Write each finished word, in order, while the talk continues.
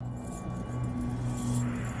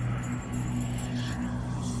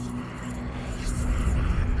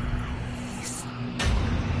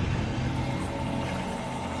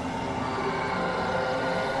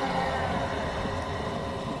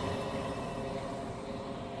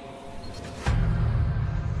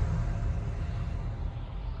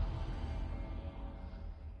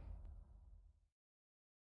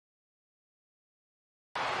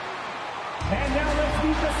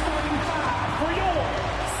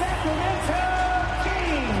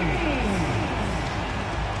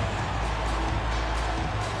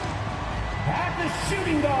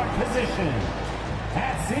position,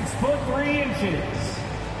 at 6'3",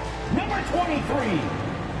 number 23,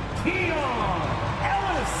 Keon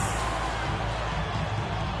Ellis.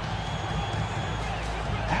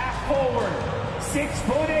 Half forward,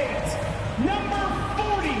 6'8", number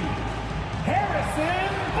 40,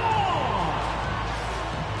 Harrison Ball.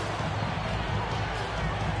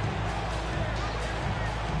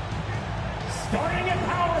 Starting at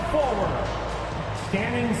power forward,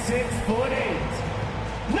 standing 6'8",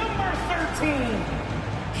 number 13,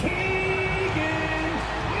 Keegan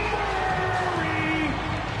Murray.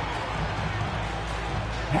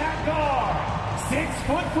 At guard,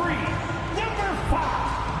 6'3", number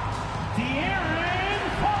 5, De'Aaron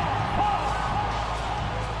Fox.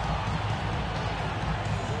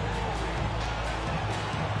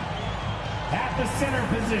 At the center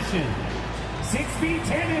position, 6 feet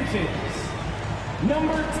 10 inches,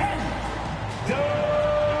 number 10,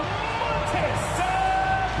 Domantas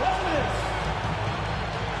Sabonis.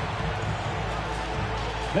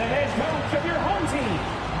 The head coach of your home team.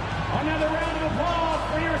 Another round of applause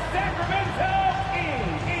for your Sacramento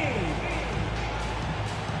Kings.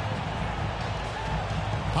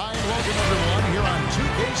 Hi and welcome everyone here on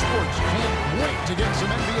 2K Sports. Can't wait to get some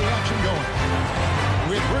NBA action going.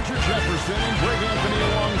 With Richard Jefferson and Greg Anthony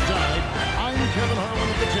alongside, I'm Kevin Harlan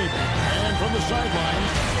at the table. And from the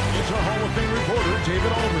sidelines, it's our Hall of Fame reporter,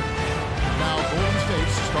 David Aldridge. Now Golden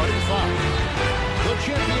State's starting five. The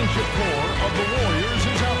championship core of the Warriors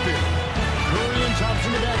is out there. Curry and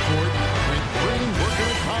Thompson in the backcourt, with Green working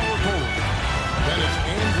at power forward. Then it's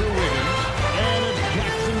Andrew Wiggins, and it's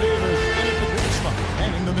Jackson Davis in at the big spot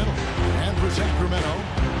and in the middle. And for Sacramento,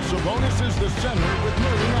 Sabonis is the center with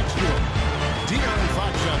Murray next to him. De'Aaron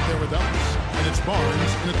Fox out there with us, and it's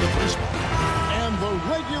Barnes in at the three spot. And the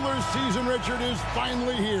regular season, Richard, is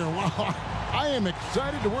finally here. Wow, I am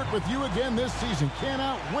excited to work with you again this season.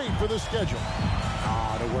 Cannot wait for the schedule.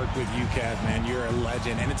 To work with you, Kev, man. You're a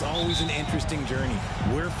legend, and it's always an interesting journey.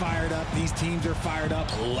 We're fired up. These teams are fired up.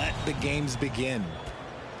 Let the games begin.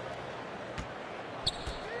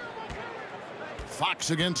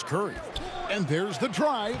 Fox against Curry. And there's the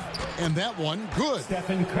drive, and that one good.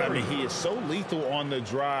 Stephen Curry. I mean, he is so lethal on the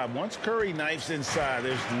drive. Once Curry knifes inside,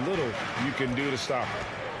 there's little you can do to stop him.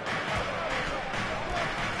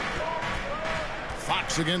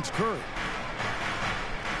 Fox against Curry.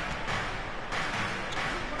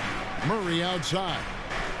 Murray outside.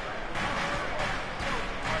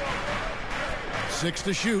 6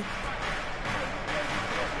 to shoot.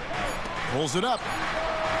 Pulls it up.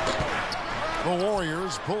 The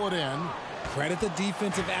Warriors pull it in. Credit the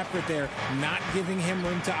defensive effort there, not giving him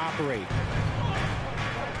room to operate.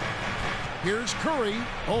 Here's Curry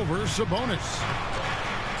over Sabonis.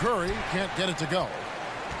 Curry can't get it to go.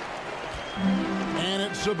 And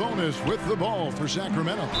it's Sabonis with the ball for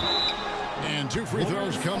Sacramento. And 2 free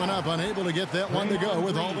throws coming up, unable to get that one to go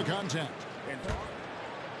with all the contact.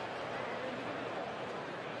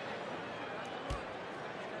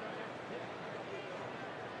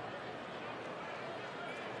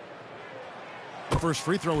 The first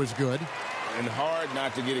free throw is good. And hard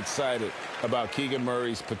not to get excited about Keegan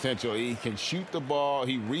Murray's potential. He can shoot the ball.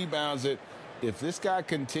 He rebounds it. If this guy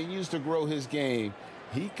continues to grow his game,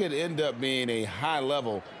 he could end up being a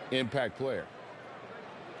high-level impact player.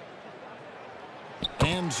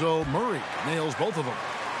 And so Murray nails both of them.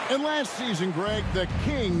 And last season, Greg, the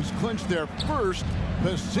Kings clinched their first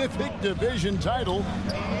Pacific Division title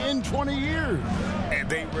in 20 years. And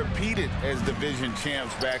they repeated as division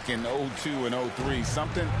champs back in 02 and 03,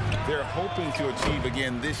 something they're hoping to achieve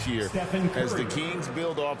again this year as the Kings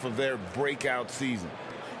build off of their breakout season.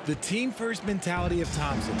 The team-first mentality of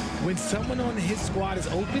Thompson. When someone on his squad is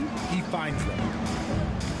open, he finds them.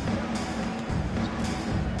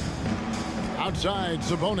 Outside,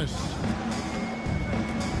 Sabonis.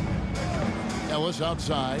 Ellis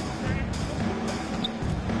outside.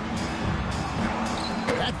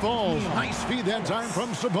 That falls. Nice feed that time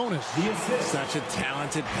from Sabonis. Such a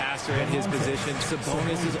talented passer at his position.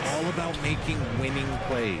 Sabonis is all about making winning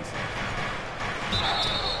plays.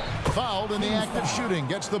 Fouled in the act of shooting.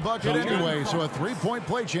 Gets the bucket anyway, so a three-point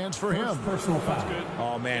play chance for him. Personal foul.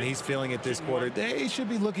 Oh, man, he's feeling it this quarter. They should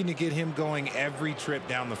be looking to get him going every trip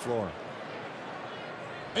down the floor.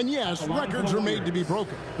 And yes, records are made to be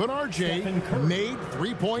broken. But RJ made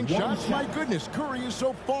three-point shots. My goodness, Curry is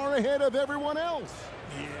so far ahead of everyone else.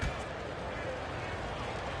 Yeah.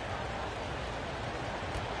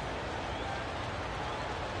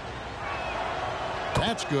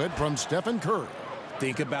 That's good from Stephen Curry.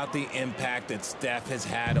 Think about the impact that Steph has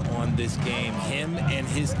had on this game. Him and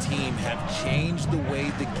his team have changed the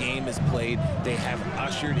way the game is played. They have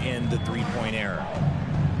ushered in the three-point era.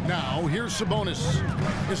 Now, here's Sabonis.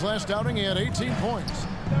 His last outing, he had 18 points.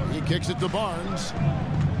 He kicks it to Barnes.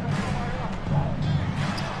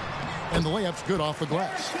 And the layup's good off the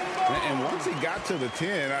glass. And once he got to the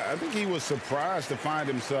 10, I think he was surprised to find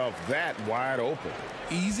himself that wide open.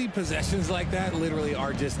 Easy possessions like that literally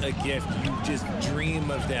are just a gift. You just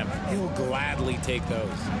dream of them. He'll gladly take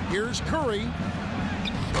those. Here's Curry.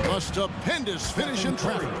 A stupendous finish in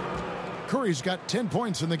traffic. Curry's got 10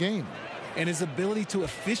 points in the game. And his ability to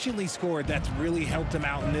efficiently score, that's really helped him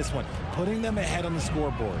out in this one, putting them ahead on the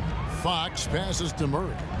scoreboard. Fox passes to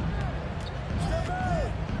Murray.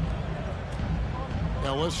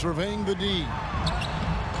 Ellis surveying the D.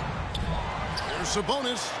 There's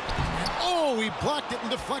Sabonis. Oh, he blocked it and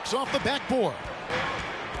deflects off the backboard.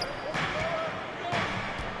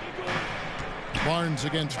 Barnes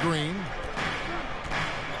against Green.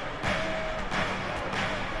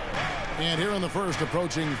 And here in the first,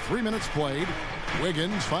 approaching 3 minutes played,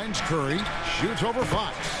 Wiggins finds Curry, shoots over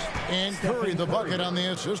Fox. And Curry the bucket on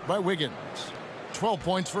the assist by Wiggins. 12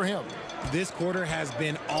 points for him. This quarter has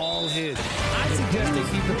been all his. I suggest they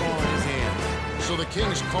keep the ball in his hands. So the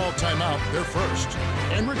Kings call timeout, their first.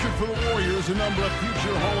 And Richard, for the Warriors, a number of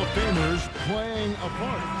future Hall of Famers playing a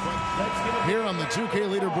part. Here on the 2K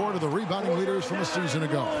leaderboard are the rebounding leaders from a season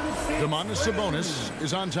ago. Domantas Sabonis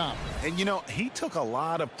is on top. And, you know, he took a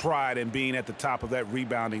lot of pride in being at the top of that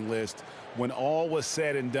rebounding list. When all was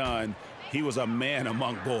said and done, he was a man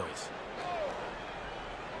among boys.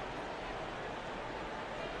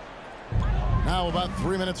 Now about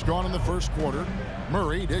 3 minutes gone in the first quarter.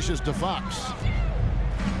 Murray dishes to Fox.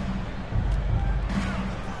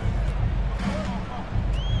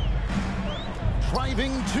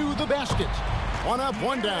 Driving to the basket. One up,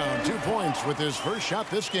 one down. 2 points with his first shot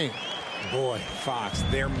this game. Boy, Fox,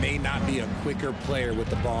 there may not be a quicker player with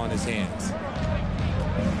the ball in his hands.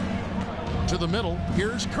 To the middle,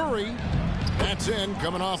 here's Curry. That's in,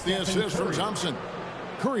 coming off the assist from Thompson.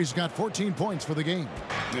 Curry's got 14 points for the game.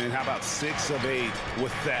 And how about 6 of 8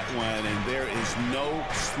 with that one? And there is no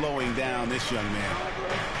slowing down this young man.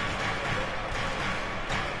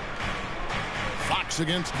 Fox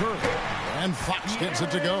against Curry. And Fox gets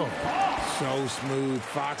it to go. So smooth.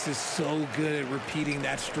 Fox is so good at repeating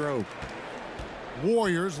that stroke.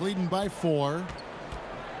 Warriors leading by 4.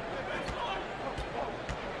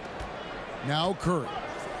 Now Curry.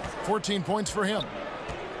 14 points for him.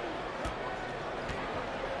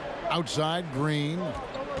 Outside, Green.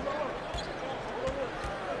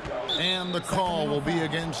 And the call will be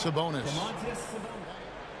against Sabonis.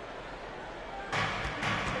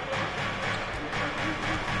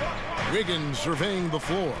 Wiggins surveying the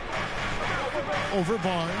floor. Over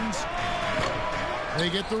Barnes. They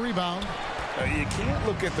get the rebound. You can't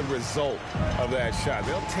look at the result of that shot.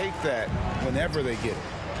 They'll take that whenever they get it.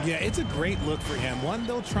 Yeah, it's a great look for him. One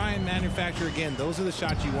they'll try and manufacture again. Those are the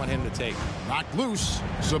shots you want him to take. Knocked loose.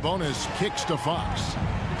 Sabonis kicks to Fox.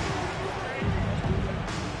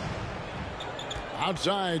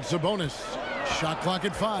 Outside, Sabonis. Shot clock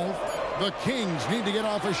at 5. The Kings need to get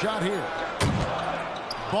off a shot here.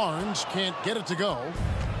 Barnes can't get it to go.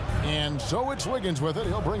 And so it's Wiggins with it.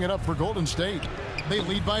 He'll bring it up for Golden State. They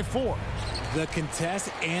lead by 4. The contest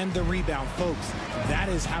and the rebound, folks. That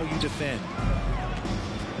is how you defend.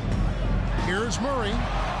 Here's Murray.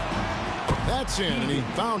 That's in, and he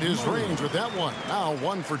found his range with that one. Now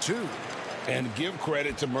 1 for 2. And give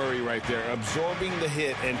credit to Murray right there, absorbing the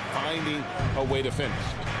hit and finding a way to finish.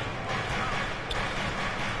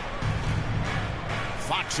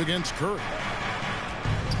 Fox against Curry.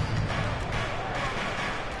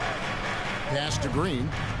 Pass to Green.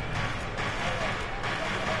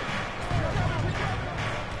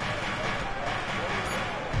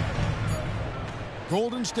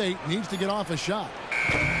 Golden State needs to get off a shot.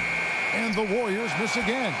 And the Warriors miss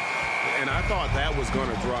again. And I thought that was going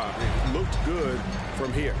to drop. It looked good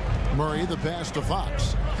from here. Murray the pass to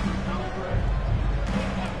Fox.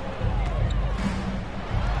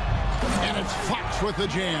 And it's Fox with the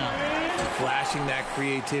jam. Flashing that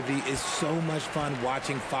creativity is so much fun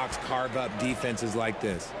watching Fox carve up defenses like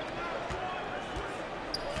this.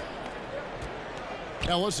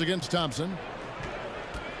 Ellis against Thompson.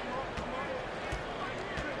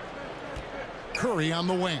 Curry on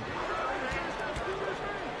the wing.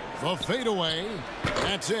 The fadeaway.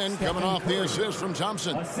 That's in, coming off the assist from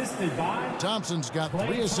Thompson. Thompson's got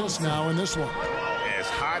 3 assists now in this one. As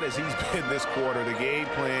hot as he's been this quarter, the game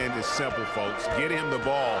plan is simple, folks. Get him the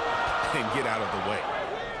ball and get out of the way.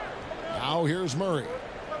 Now here's Murray.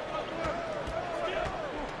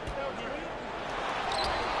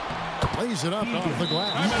 lays it up off the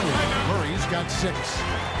glass. Murray's got 6.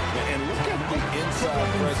 And look at the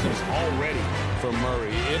inside presence already for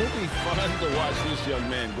Murray. It'll be fun to watch this young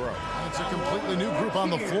man grow. It's a completely new group on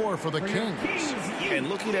the floor for the Kings. And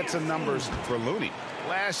looking at some numbers for Looney.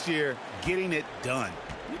 Last year, getting it done.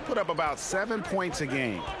 He put up about 7 points a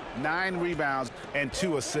game, 9 rebounds, and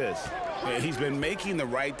 2 assists. And he's been making the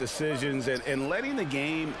right decisions and letting the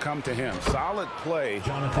game come to him. Solid play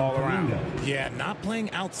all around. Yeah, not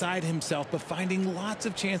playing outside himself, but finding lots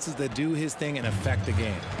of chances to do his thing and affect the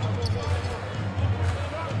game.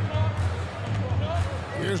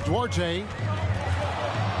 Here's Huerter.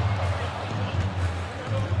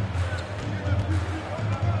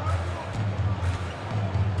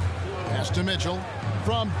 Pass to Mitchell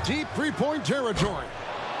from deep three-point territory.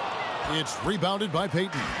 It's rebounded by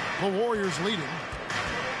Payton. The Warriors leading.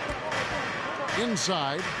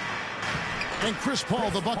 Inside. And Chris Paul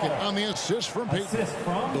the bucket on the assist from Payton.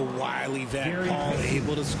 The wily vet Paul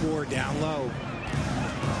able to score down low.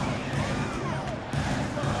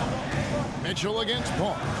 Mitchell against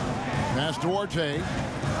Paul. Pass to Huerter.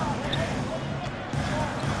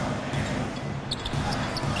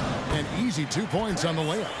 An easy 2 points on the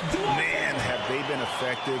layup. Man, have they been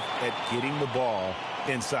effective at getting the ball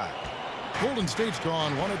inside. Golden State's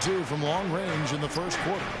gone 1 of 2 from long range in the first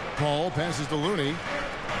quarter. Paul passes to Looney.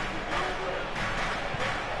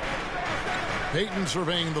 Payton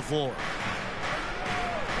surveying the floor.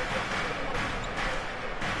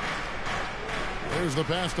 There's the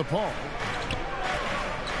pass to Paul.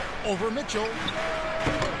 Over Mitchell.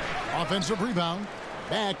 Offensive rebound.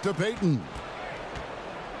 Back to Payton.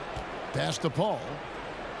 Pass to Paul.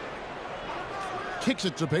 Kicks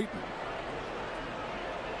it to Payton.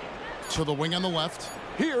 To the wing on the left.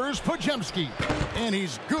 Here's Podziemski. And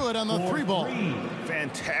he's good on the 3-ball.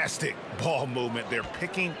 Fantastic ball movement. They're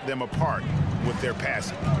picking them apart with their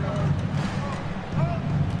passing.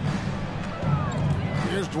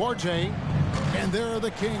 Here's Huerter. And there are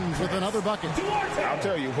the Kings with another bucket. I'll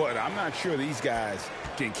tell you what, I'm not sure these guys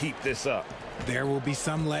can keep this up. There will be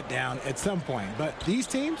some letdown at some point, but these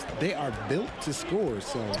teams, they are built to score,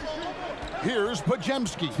 so. Here's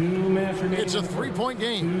Podziemski. It's a 3-point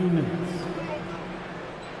game. 2 minutes.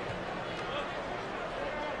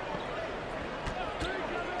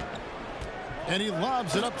 And he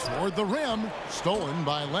lobs it up toward the rim. Stolen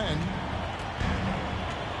by Len.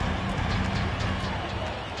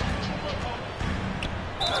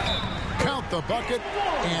 Count the bucket.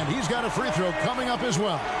 And he's got a free throw coming up as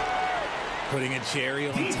well. Putting a cherry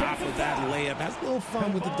on top of that layup. Has a little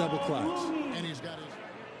fun with the double clutch. And he's got his...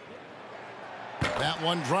 That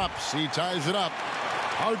one drops. He ties it up.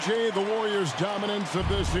 RJ, the Warriors' dominance of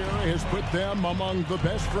this era has put them among the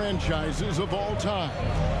best franchises of all time.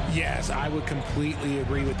 Yes, I would completely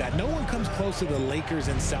agree with that. No one comes close to the Lakers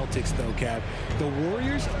and Celtics, though, Kev. The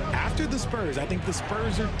Warriors, after the Spurs, I think the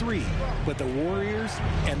Spurs are 3, but the Warriors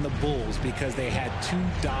and the Bulls, because they had 2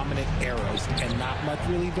 dominant eras, and not much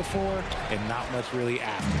really before, and not much really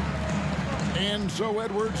after. And so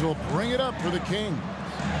Edwards will bring it up for the Kings.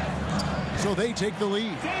 So they take the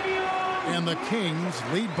lead. And the Kings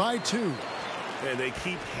lead by 2. And they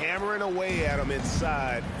keep hammering away at them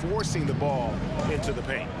inside, forcing the ball into the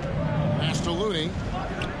paint. Pass to Looney.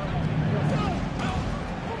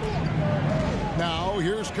 Now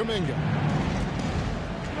here's Kuminga.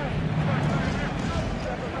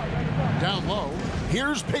 Down low.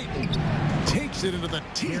 Here's Payton. Takes it into the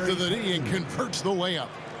teeth of the knee and converts the layup.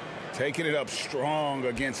 Taking it up strong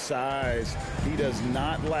against size. He does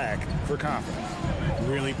not lack for confidence.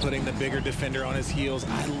 Really putting the bigger defender on his heels.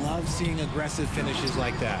 I love seeing aggressive finishes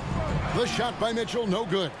like that. The shot by Mitchell, no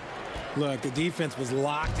good. Look, the defense was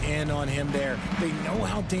locked in on him there. They know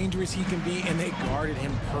how dangerous he can be, and they guarded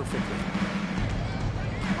him perfectly.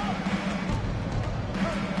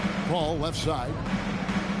 Paul left side.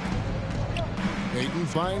 Payton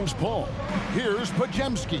finds Paul. Here's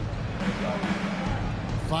Podziemski.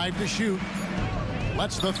 5 to shoot.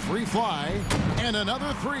 Lets the 3 fly. And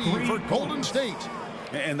another 3 for Golden State.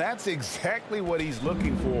 And that's exactly what he's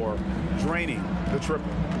looking for, draining the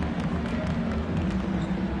triple.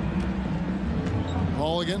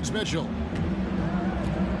 Paul against Mitchell.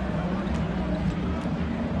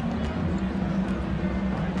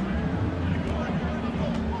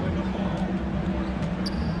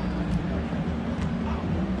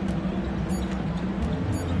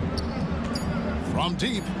 From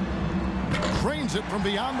deep. Trains it from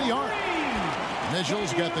beyond the arc.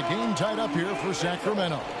 Mitchell's got the game tied up here for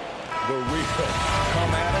Sacramento. The real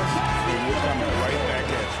come at us, and we're coming right back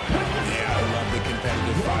at you. Yeah, I love the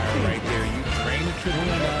competitive fire right there. You train the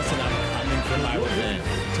triple on us, and I'm coming for my revenge.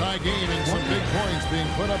 tie game and some big points being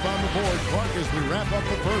put up on the board, Clark, as we wrap up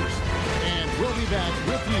the first. And we'll be back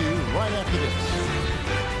with you right after this.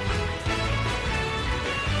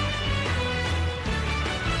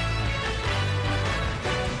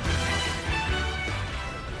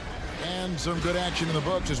 Some good action in the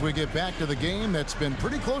books as we get back to the game that's been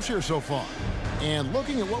pretty close here so far. And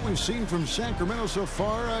looking at what we've seen from Sacramento so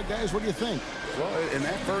far, guys, what do you think? Well, in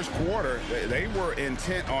that first quarter, they were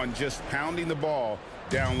intent on just pounding the ball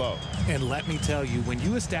down low. And let me tell you, when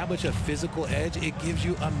you establish a physical edge, it gives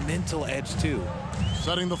you a mental edge too.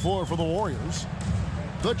 Setting the floor for the Warriors.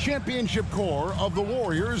 The championship core of the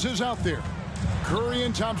Warriors is out there. Curry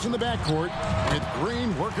and Thompson in the backcourt, with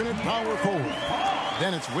Green working at power forward.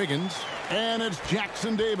 Then it's Wiggins, and it's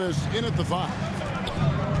Jackson Davis in at the 5.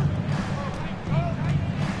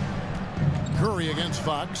 Curry against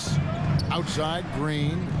Fox. Outside,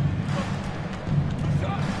 Green.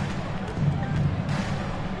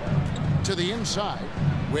 To the inside,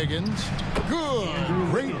 Wiggins. Good.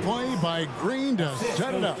 Great play by Green to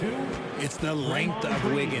set it up. It's the length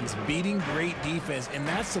of Wiggins beating great defense, and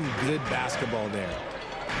that's some good basketball there.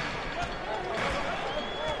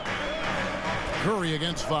 Curry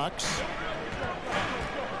against Fox.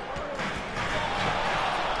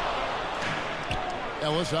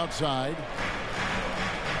 Ellis outside.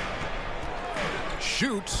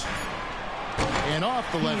 Shoots. And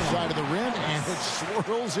off the left side of the rim, and it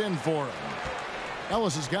swirls in for him.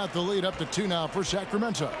 Ellis has got the lead up to 2 now for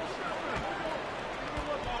Sacramento.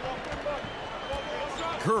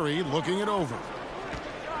 Curry looking it over.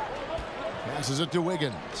 Passes it to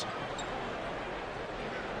Wiggins.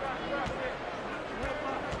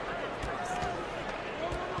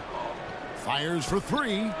 Fires for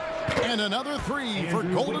 3, and another 3 for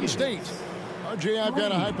Golden State. RJ, I've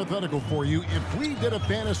got a hypothetical for you. If we did a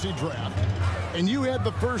fantasy draft and you had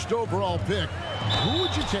the first overall pick, who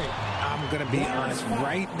would you take? I'm going to be honest.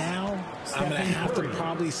 Right now, I'm going to have to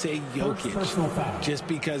probably say Jokic, just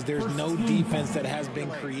because there's no defense that has been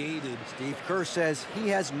created. Steve Kerr says he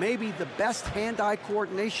has maybe the best hand-eye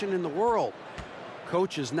coordination in the world.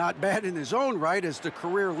 Coach is not bad in his own right as the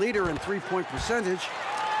career leader in three-point percentage.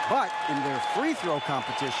 But in their free throw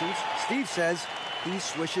competitions, Steve says he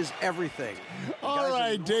swishes everything. All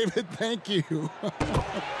right, David, thank you.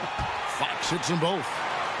 Fox hits them both.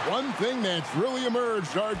 One thing that's really emerged,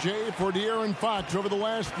 RJ, for De'Aaron Fox over the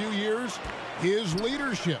last few years, his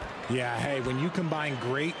leadership. Yeah, hey, when you combine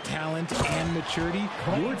great talent and maturity,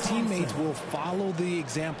 your teammates will follow the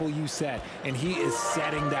example you set. And he is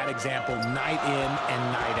setting that example night in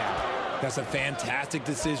and night out. That's a fantastic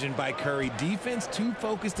decision by Curry. Defense too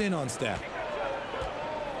focused in on Steph.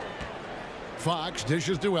 Fox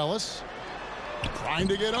dishes to Ellis. Trying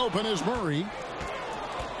to get open is Murray.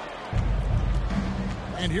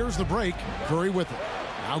 And here's the break. Curry with it.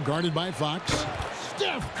 Now guarded by Fox.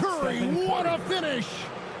 Steph Curry, what a finish!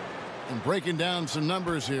 And breaking down some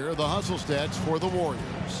numbers here, the hustle stats for the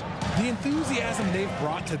Warriors. The enthusiasm they've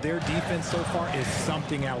brought to their defense so far is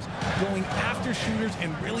something else. Going after shooters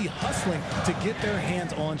and really hustling to get their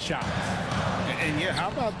hands on shots. And yeah, how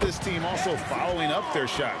about this team also following up their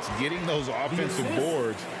shots? Getting those offensive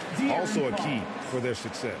boards, also a key for their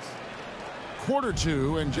success. Quarter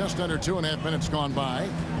 2 and just under 2.5 minutes gone by.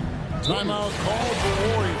 Timeout called for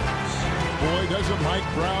Warriors. Boy, doesn't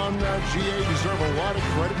Mike Brown, GA, deserve a lot of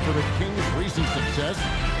credit for the Kings' recent success.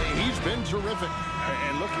 He's been terrific.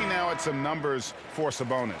 And looking now at some numbers for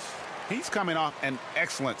Sabonis. He's coming off an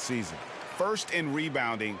excellent season. First in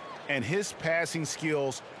rebounding, and his passing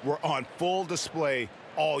skills were on full display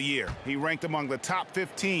all year. He ranked among the top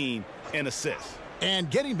 15 in assists. And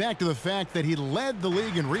getting back to the fact that he led the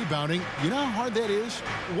league in rebounding, you know how hard that is?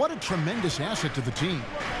 What a tremendous asset to the team.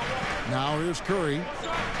 Now here's Curry.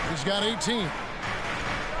 He's got 18.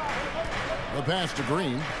 The pass to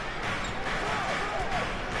Green.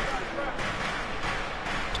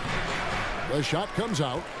 The shot comes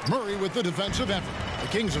out. Murray with the defensive effort. The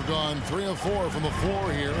Kings have gone 3 of 4 from the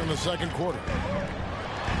floor here in the second quarter.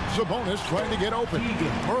 Sabonis trying to get open.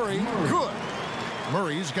 Murray, good.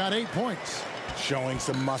 Murray's got 8 points. Showing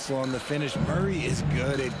some muscle on the finish. Murray is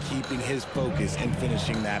good at keeping his focus and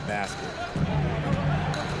finishing that basket.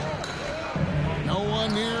 No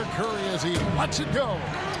one near Curry as he lets it go.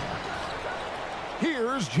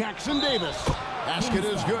 Here's Jackson Davis. Basket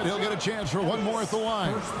is good. He'll get a chance for one more at the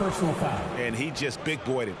line. First personal foul. And he just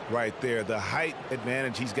big-boyed it right there. The height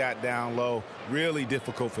advantage he's got down low, really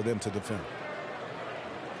difficult for them to defend.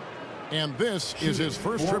 And this is his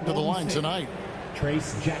first trip to the line tonight.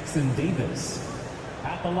 Trayce Jackson Davis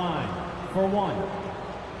at the line for 1.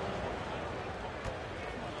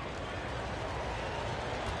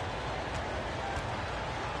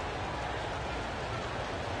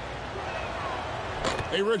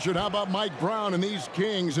 Hey, Richard, how about Mike Brown and these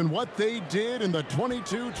Kings and what they did in the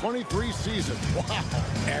 22-23 season? Wow.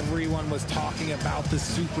 Everyone was talking about the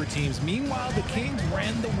super teams. Meanwhile, the Kings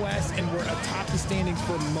ran the West and were atop the standings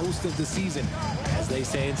for most of the season. As they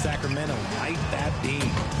say in Sacramento, light that beam.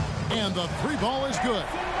 And the three ball is good.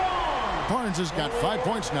 Barnes has got 5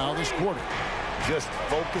 points now this quarter. Just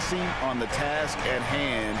focusing on the task at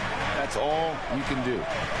hand, that's all you can do.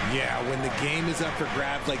 Yeah, when the game is up for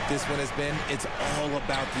grabs like this one has been, it's all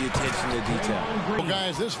about the attention to detail. Well,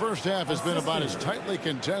 guys, this first half has been about as tightly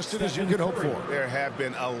contested as you could hope for. There have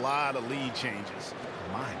been a lot of lead changes.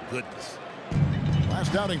 My goodness.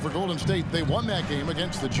 Last outing for Golden State, they won that game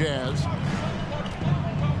against the Jazz.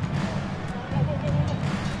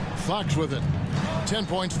 Fox with it. 10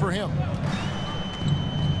 points for him.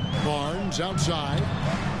 Barnes outside.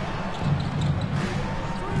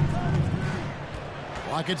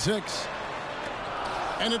 Block at 6.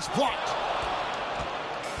 And it's blocked.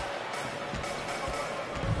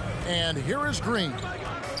 And here is Green.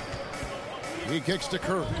 He kicks to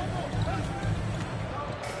Curry.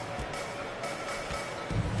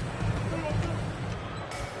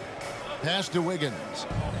 Pass to Wiggins.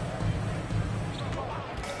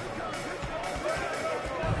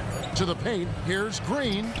 To the paint. Here's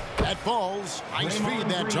Green. That falls. Nice feed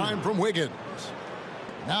that time from Wiggins.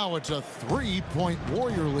 Now it's a 3-point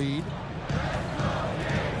Warrior lead.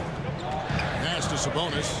 Pass to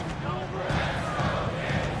Sabonis.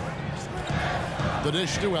 The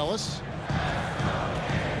dish to Ellis.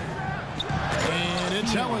 And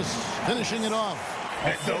it's Ellis finishing it off.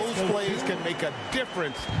 Those plays can make a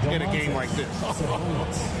difference in a game like this.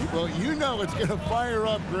 Well, you know it's going to fire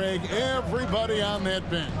up, Greg, everybody on that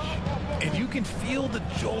bench. And you can feel the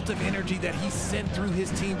jolt of energy that he sent through his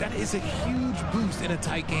team. That is a huge boost in a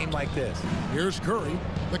tight game like this. Here's Curry.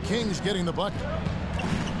 The Kings getting the bucket.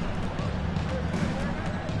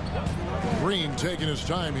 Green taking his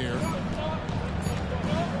time here.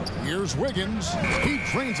 Here's Wiggins. He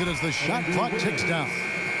drains it as the shot clock ticks down.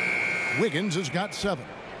 Wiggins has got 7.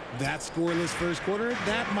 That scoreless first quarter,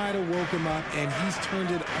 that might have woke him up, and he's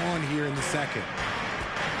turned it on here in the second.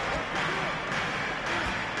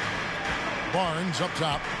 Barnes up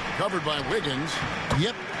top, covered by Wiggins.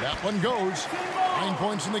 Yep, that one goes. 9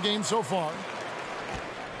 points in the game so far.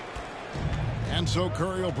 And so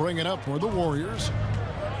Curry will bring it up for the Warriors.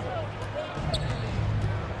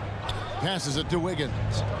 Passes it to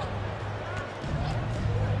Wiggins.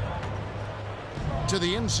 To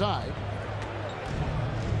the inside.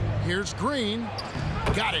 Here's Green.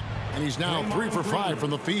 Got it. And he's now 3 for 5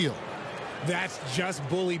 from the field. That's just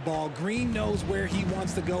bully ball. Green knows where he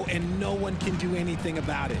wants to go, and no one can do anything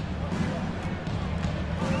about it.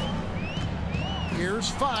 Here's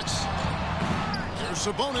Fox. Here's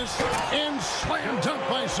Sabonis. And slam dunk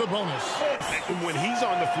by Sabonis. When he's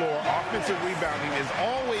on the floor, offensive rebounding is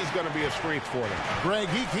always going to be a strength for them. Greg,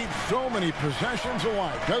 he keeps so many possessions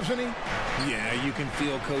alive, doesn't he? Yeah, you can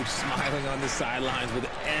feel Coach smiling on the sidelines with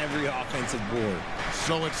every offensive board.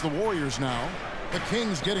 So it's the Warriors now. The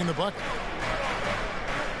Kings getting the bucket.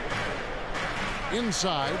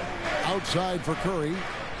 Inside. Outside for Curry.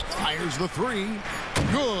 Fires the 3.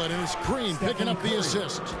 Good, and it's Green picking up the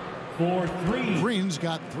assist. For 3. Green's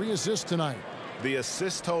got 3 assists tonight. The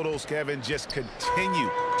assist totals, Kevin, just continue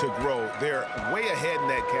to grow. They're way ahead in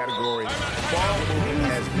that category. Ball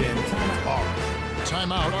movement has been flawless.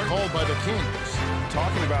 Timeout called by the Kings.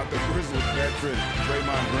 Talking about the Grizzlies veteran,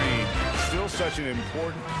 Draymond Green, still such an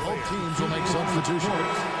important player. Both teams will make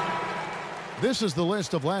substitutions. This is the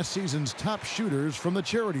list of last season's top shooters from the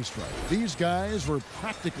charity stripe. These guys were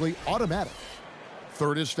practically automatic.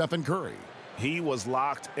 Third is Stephen Curry. He was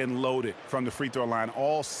locked and loaded from the free throw line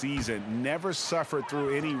all season. Never suffered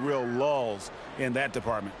through any real lulls in that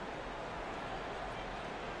department.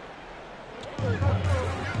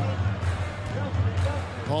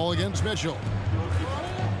 Ball against Mitchell.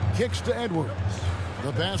 Kicks to Edwards.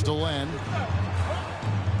 The pass to Len.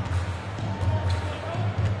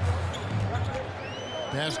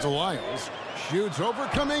 Pass to Lyles. Shoots over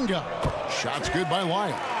Kuminga. Shot's good by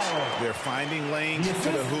Lyles. They're finding lanes to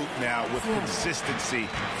the hoop now with consistency.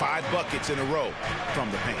 5 buckets in a row from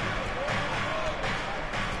the paint.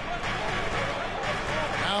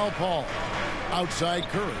 Now Paul. Outside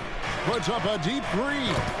Curry. Puts up a deep 3.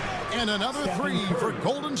 And another 3 for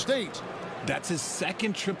Golden State. That's his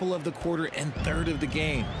second triple of the quarter and third of the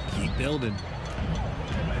game. Keep building.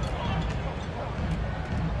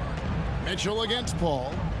 Mitchell against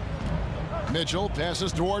Paul. Mitchell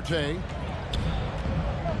passes to Huerter.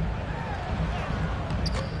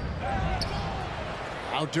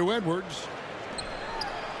 Out to Edwards.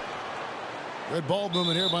 Good ball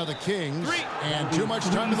movement here by the Kings. And too much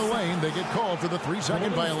time in the lane. They get called for the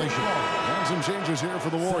 3-second violation. And some changes here for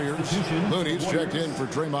the Warriors. Looney's checked in for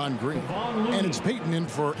Draymond Green. And it's Payton in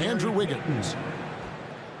for Andrew Wiggins.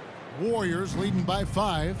 Warriors leading by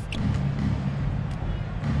 5.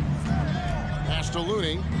 Pass to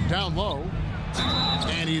Looney. Down low.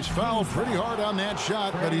 And he's fouled pretty hard on that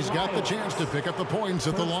shot, but he's got the chance to pick up the points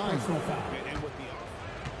at the line.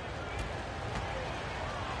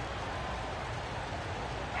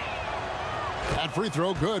 That free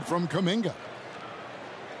throw good from Kuminga.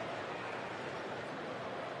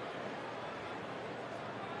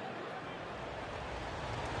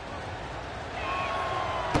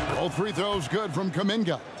 Both free throws good from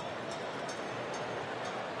Kuminga.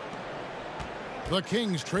 The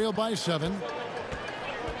Kings trail by 7.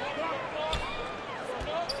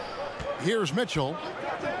 Here's Mitchell.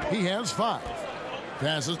 He has 5.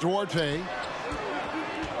 Passes to Huerter.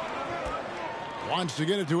 Wants to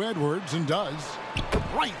get it to Edwards and does.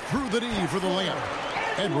 Right through the D for the layup.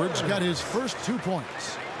 Edwards got his first 2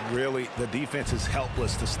 points. Really, the defense is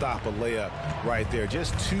helpless to stop a layup right there.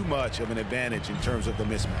 Just too much of an advantage in terms of the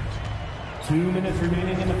mismatch. 2 minutes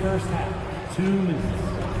remaining in the first half. 2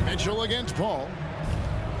 minutes. Mitchell against Paul.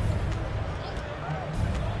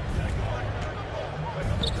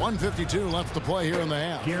 1:52 left to play here in the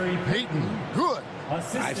half. Payton, good.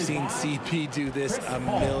 I've seen CP do this a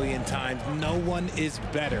million times. No one is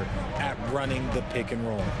better at running the pick and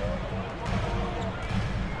roll.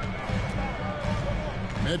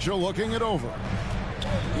 Mitchell looking it over.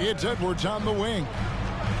 It's Edwards on the wing.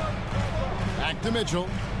 Back to Mitchell.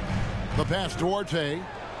 The pass to Huerter.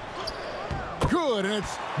 Good, and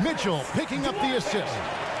it's Mitchell picking up the assist.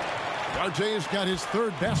 Huerter's got his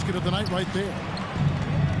 3rd basket of the night right there.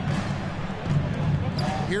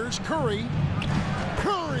 Here's Curry.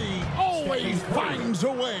 Curry always finds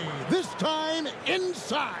a way. This time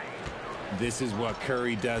inside. This is what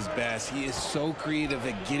Curry does best. He is so creative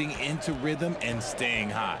at getting into rhythm and staying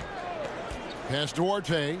hot. Pass to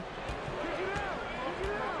Huerter.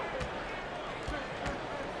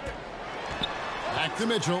 Back to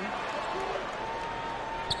Mitchell.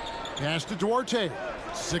 Pass to Huerter.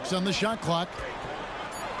 6 on the shot clock.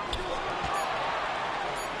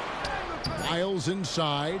 Lyles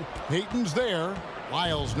inside. Payton's there.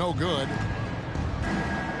 Lyles no good.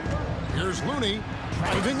 Here's Looney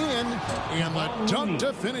driving in. And the dunk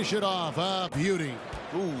to finish it off. A beauty.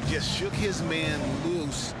 Ooh, just shook his man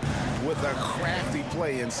loose with a crafty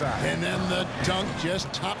play inside. And then the dunk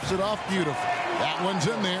just tops it off beautifully. That one's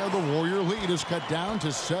in there. The Warrior lead is cut down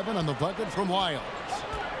to 7 on the bucket from Lyles.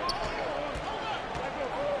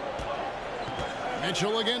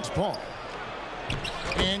 Mitchell against Paul.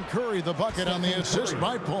 And Curry the bucket on the assist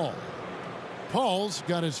by Paul. Paul's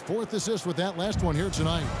got his 4th assist with that last one here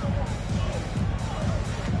tonight.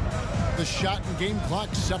 The shot and game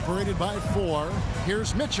clock separated by 4.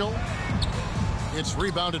 Here's Mitchell. It's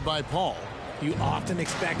rebounded by Paul. You often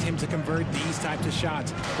expect him to convert these types of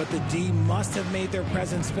shots, but the D must have made their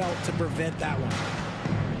presence felt to prevent that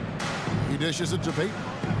one. He dishes it to Payton.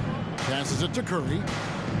 Passes it to Curry.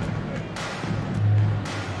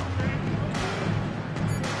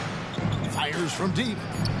 Fires from deep.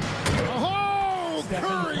 Oh,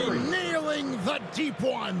 Curry nailing the deep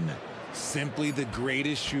one. Simply the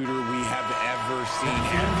greatest shooter we have ever seen.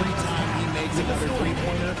 Every time he makes another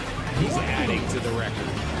three-pointer, he's adding to the record.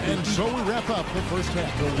 And so we wrap up the first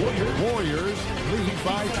half. The Warriors lead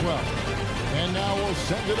by 12. And now we'll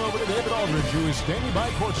send it over to David Aldridge, who is standing by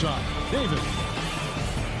courtside. David.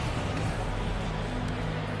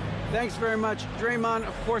 Thanks very much. Draymond,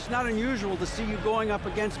 of course, not unusual to see you going up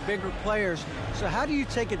against bigger players. So how do you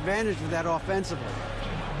take advantage of that offensively?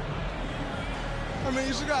 I mean,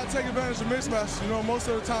 you just got to take advantage of mismatches. You know, most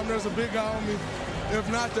of the time there's a big guy on me. If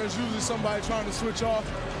not, there's usually somebody trying to switch off.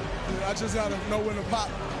 And I just got to know when to pop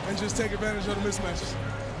and just take advantage of the mismatches.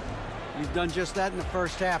 You've done just that in the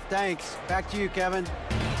first half. Thanks. Back to you, Kevin.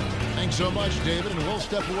 Thanks so much, David. And we'll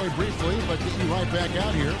step away briefly, but get you right back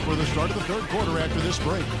out here for the start of the third quarter after this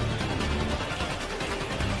break.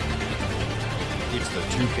 It's the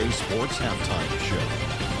 2K Sports Halftime Show.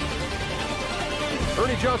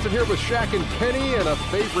 Ernie Johnson here with Shaq and Kenny, and a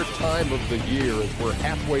favorite time of the year as we're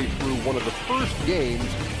halfway through one of the first games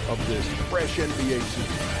of this fresh NBA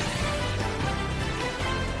season.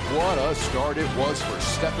 What a start it was for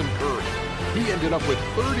Stephen Curry. He ended up with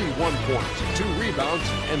 31 points, 2 rebounds,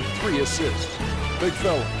 and 3 assists. Big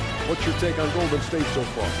fella, what's your take on Golden State so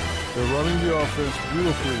far? They're running the offense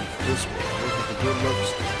beautifully this way. Looking for good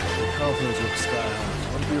looks. The confidence looks sky high. It's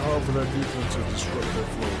going to be hard for that defense to disrupt their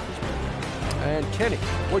flow this way. And Kenny,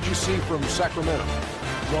 what'd you see from Sacramento?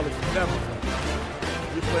 Well, it's never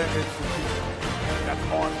Atlanta institution that's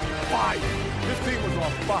on fire. This team was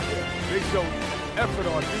on fire. They showed effort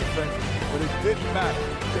on defense, but it didn't matter.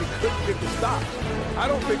 They couldn't get the stops. I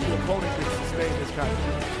don't think the opponent can sustain this kind of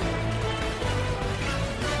defense.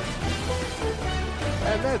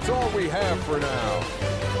 And that's all we have for now.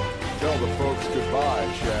 Tell the folks goodbye,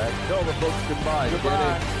 Shaq. Tell the folks goodbye,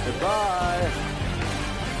 Goodbye. Kenny. Goodbye.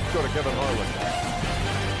 Let's go to Kevin Harlan.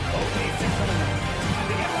 Okay, gentlemen,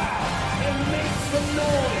 to get loud and make some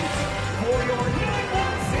noise for your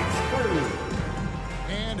 916 crew.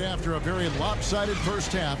 And after a very lopsided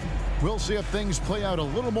first half, we'll see if things play out a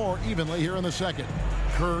little more evenly here in the second.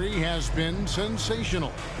 Curry has been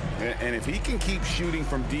sensational. And if he can keep shooting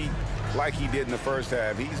from deep like he did in the first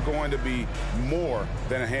half, he's going to be more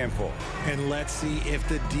than a handful. And let's see if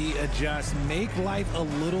the D adjusts, make life a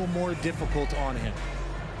little more difficult on him.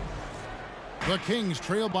 The Kings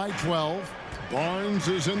trail by 12. Barnes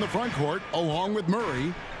is in the front court along with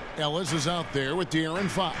Murray. Ellis is out there with De'Aaron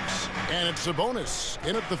Fox. And it's Sabonis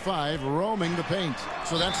in at the 5, roaming the paint.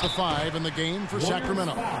 So that's the 5 in the game for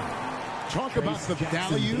Sacramento. Talk about the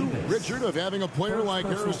value, Richard, of having a player like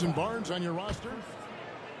Harrison Barnes on your roster.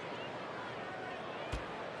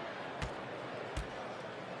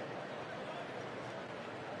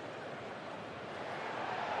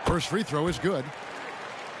 First free throw is good.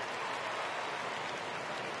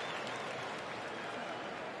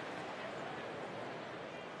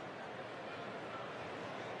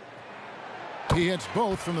 He hits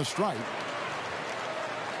both from the stripe.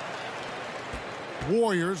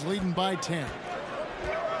 Warriors leading by 10.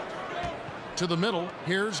 To the middle.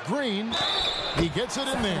 Here's Green. He gets it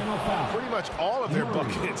in there. Pretty much all of their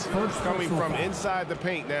buckets coming from inside the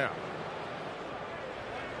paint now.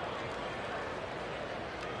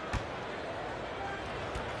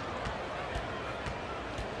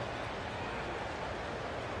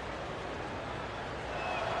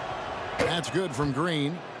 That's good from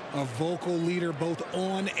Green. A vocal leader both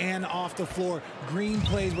on and off the floor. Green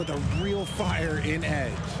plays with a real fire in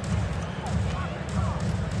edge.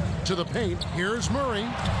 To the paint. Here's Murray.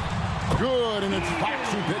 Good, and it's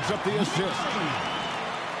Fox who picks up the assist.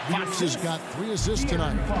 Fox has got 3 assists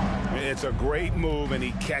tonight. It's a great move, and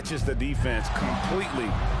he catches the defense completely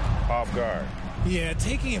off guard. Yeah,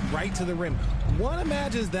 taking it right to the rim. One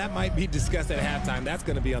imagines that might be discussed at halftime. That's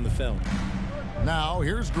going to be on the film. Now,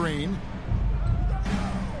 here's Green.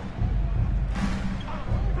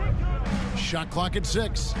 Shot clock at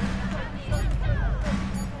 6.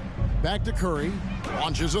 Back to Curry.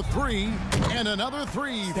 Launches a 3. And another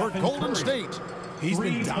 3 for Golden State. He's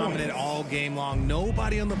been dominant all game long.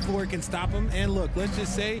 Nobody on the floor can stop him. And look, let's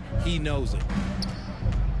just say he knows it.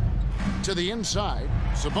 To the inside.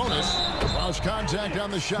 Sabonis lost contact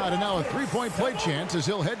on the shot. And now a 3-point play chance as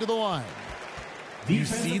he'll head to the line. You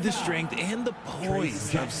see the strength and the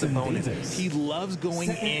poise of Sabonis. He loves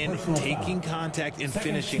going in, taking contact, and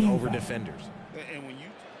finishing over defenders.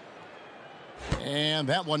 And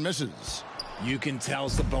that one misses. You can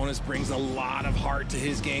tell Sabonis brings a lot of heart to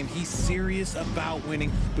his game. He's serious about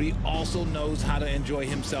winning, but he also knows how to enjoy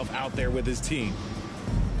himself out there with his team.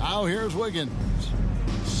 Now here's Wiggins.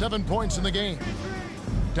 7 points in the game.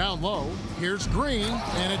 Down low, here's Green,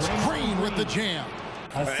 and it's Green with the jam.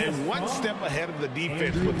 And one step ahead of the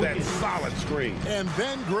defense with that solid screen. And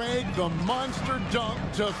then, Greg, the monster dunk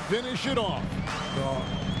to finish it off.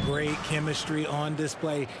 Great chemistry on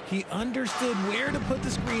display. He understood where to put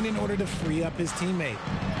the screen in order to free up his teammate.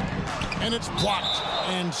 And it's blocked.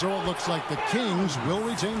 And so it looks like the Kings will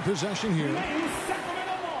retain possession here.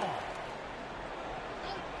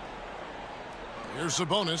 Here's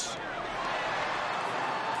Sabonis.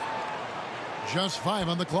 Just 5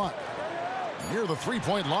 on the clock. Near the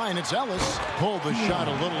 3-point line, it's Ellis. Pulled the shot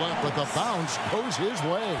a little up, but the bounce goes his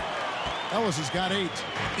way. Ellis has got 8.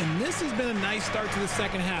 And this has been a nice start to the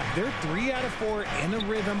second half. They're 3 out of 4 in a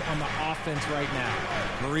rhythm on the offense right now.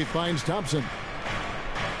 Murray finds Thompson.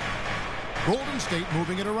 Golden State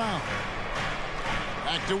moving it around.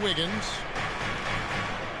 Back to Wiggins.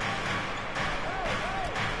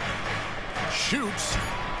 Shoots.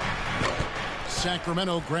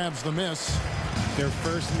 Sacramento grabs the miss. Their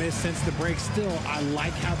first miss since the break. Still, I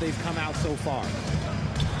like how they've come out so far.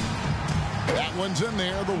 That one's in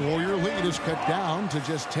there. The Warrior lead is cut down to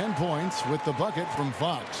just 10 points with the bucket from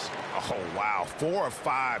Fox. Oh, wow. 4 of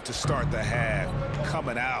 5 to start the half.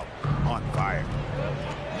 Coming out on fire.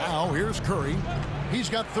 Now here's Curry. He's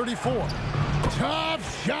got 34.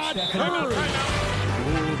 Tough shot, Curry.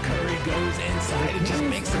 Ooh, Curry goes inside and just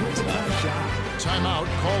makes a tough shot. Timeout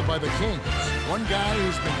called by the Kings. One guy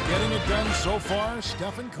who's been getting it done so far,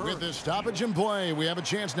 Stephen Curry. With this stoppage in play, we have a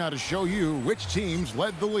chance now to show you which teams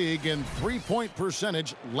led the league in three-point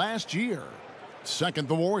percentage last year. Second,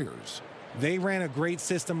 the Warriors. They ran a great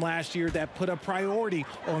system last year that put a priority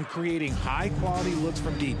on creating high-quality looks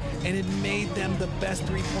from deep, and it made them the best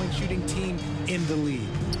three-point shooting team in the league.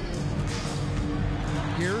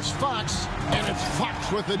 Here's Fox, and it's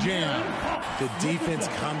Fox with the jam. The defense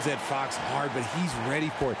comes at Fox hard, but he's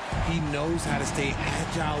ready for it. He knows how to stay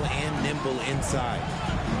agile and nimble inside.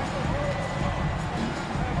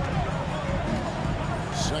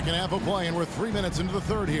 Second half of play, and we're 3 minutes into the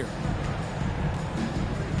third here.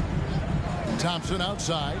 Thompson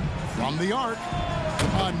outside from the arc.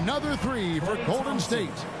 Another three for Golden State.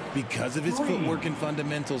 Because of his footwork and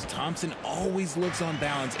fundamentals, Thompson always looks on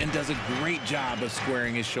balance and does a great job of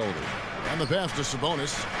squaring his shoulder. And the pass to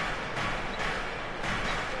Sabonis.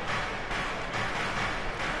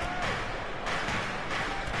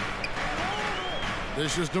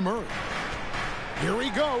 This is DeMurray. Here he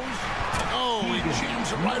goes. Oh, he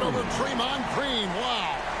jams it right over Draymond Green.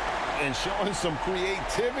 Wow. And showing some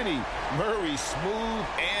creativity. Murray smooth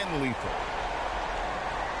and lethal.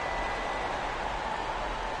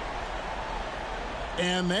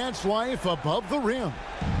 And that's life above the rim.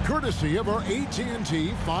 Courtesy of our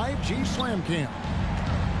AT&T 5G Slam Cam.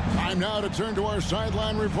 Time now to turn to our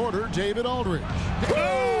sideline reporter, David Aldridge.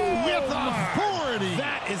 Oh, with authority.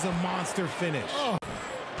 That is a monster finish. Oh.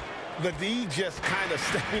 The D just kind of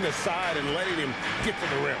stepping aside and letting him get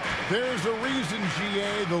to the rim. There's a reason,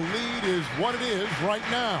 GA, the lead is what it is right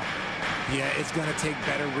now. Yeah, it's going to take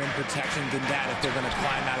better rim protection than that if they're going to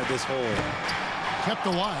climb out of this hole. Kept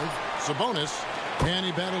alive. Sabonis. And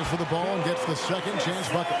he battles for the ball and gets the second chance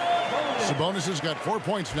bucket. Sabonis has got 4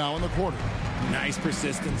 points now in the quarter. Nice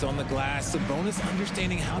persistence on the glass. Sabonis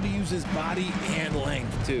understanding how to use his body and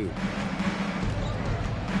length, too.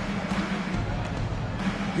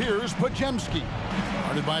 Here's Podziemski.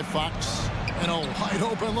 Guarded by Fox. And a wide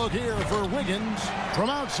open look here for Wiggins.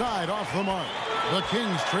 From outside off the mark. The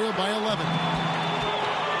Kings trail by 11.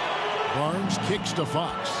 Barnes kicks to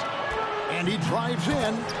Fox. And he drives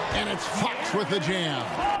in, and it's Fox with the jam.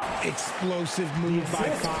 Explosive move by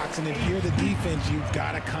Fox, and if you're the defense, you've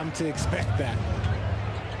got to come to expect that.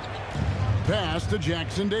 Pass to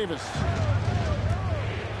Jackson Davis.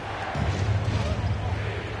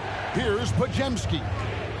 Here's Podziemski.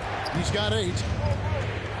 He's got 8.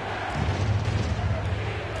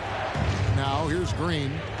 Now here's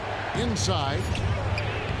Green. Inside.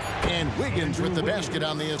 And Wiggins with the basket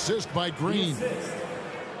on the assist by Green.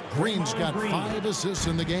 Green's got 5 assists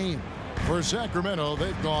in the game. For Sacramento,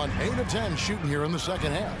 they've gone 8 of 10 shooting here in the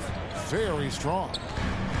second half. Very strong.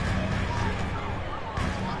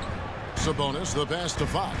 Sabonis, the pass to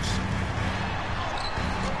Fox.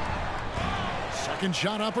 Second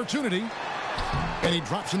shot opportunity. And he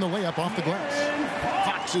drops in the layup off the glass.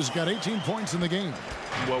 Fox has got 18 points in the game.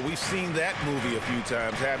 Well, we've seen that movie a few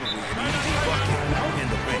times, haven't we? An easy bucket in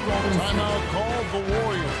the paint. Timeout called the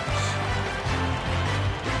Warriors.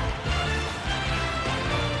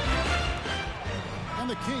 And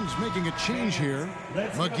the Kings making a change here.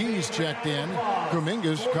 McGee's checked in.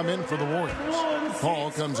 Kuminga's come in for the Warriors.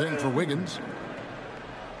 Paul comes in for Wiggins.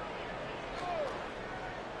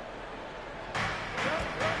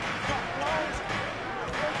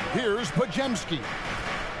 Here's Podziemski.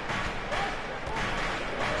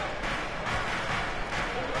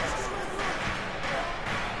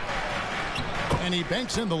 And he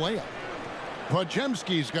banks in the layup.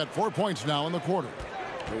 Podziemski's got 4 points now in the quarter.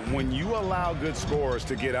 When you allow good scorers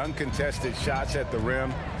to get uncontested shots at the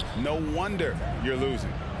rim, no wonder you're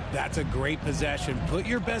losing. That's a great possession. Put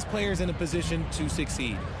your best players in a position to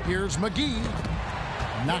succeed. Here's McGee.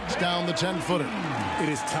 Knocks down the 10-footer. It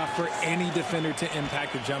is tough for any defender to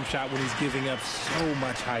impact a jump shot when he's giving up so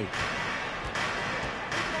much height.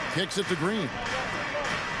 Kicks it to Green.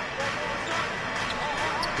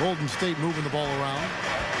 Golden State moving the ball around.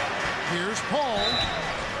 Here's Paul.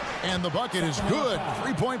 And the bucket is good.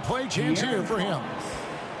 3-point play chance here for him.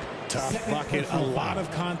 Tough bucket. A lot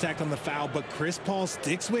of contact on the foul, but Chris Paul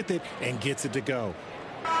sticks with it and gets it to go.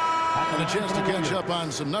 And a chance to catch up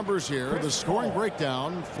on some numbers here. The scoring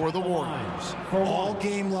breakdown for the Warriors. All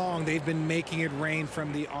game long, they've been making it rain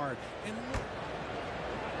from the arc.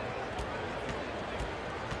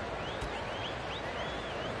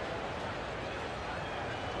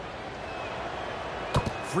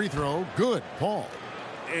 Free throw, good, Paul.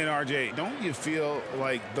 And RJ, don't you feel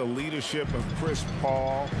like the leadership of Chris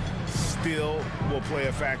Paul still will play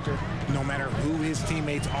a factor? No matter who his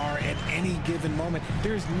teammates are at any given moment,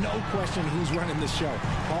 there's no question who's running the show.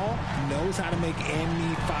 Paul knows how to make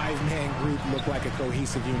any five-man group look like a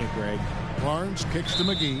cohesive unit, Greg. Barnes kicks to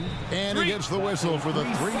McGee, and he gets the whistle for the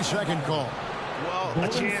 3-second call. Well, a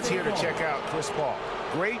chance here to check out Chris Paul.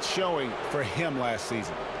 Great showing for him last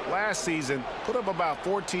season. Last season, put up about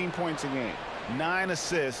 14 points a game, 9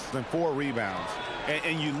 assists and 4 rebounds.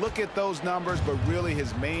 And you look at those numbers, but really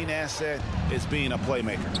his main asset is being a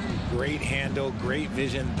playmaker. Great handle, great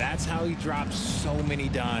vision. That's how he drops so many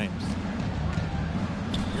dimes.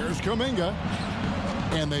 Here's Kuminga,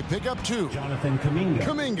 and they pick up 2. Jonathan Kuminga.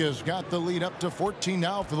 Kuminga's got the lead up to 14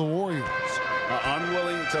 now for the Warriors.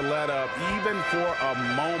 Unwilling to let up even for a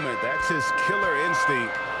moment. That's his killer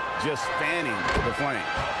instinct, just fanning the flame.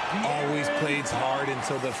 Always plays hard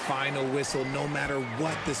until the final whistle, no matter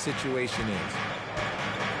what the situation is.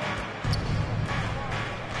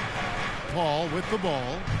 Paul with the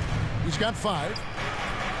ball. He's got 5.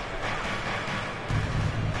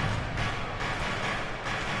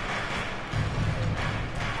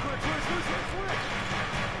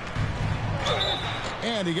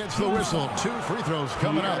 And he gets the whistle. 2 free throws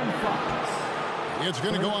coming up. It's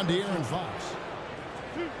going to go on De'Aaron Fox.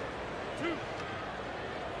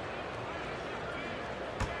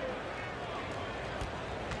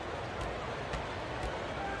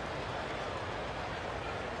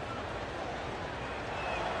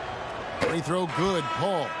 Free throw good,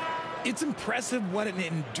 Paul. It's impressive what an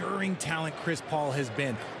enduring talent Chris Paul has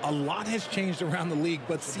been. A lot has changed around the league,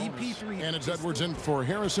 but CP3... And it's Edwards in for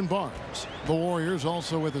Harrison Barnes. The Warriors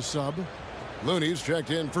also with a sub. Looney's checked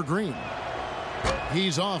in for Green.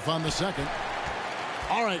 He's off on the second.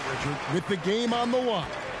 All right, Richard, with the game on the line,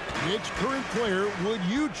 which current player would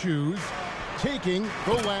you choose taking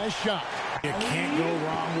the last shot? You can't go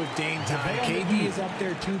wrong with Dame time. KD is up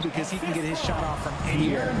there, too, because he can get his shot off from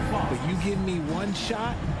anywhere. But you give me one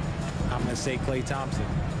shot, I'm going to say Klay Thompson.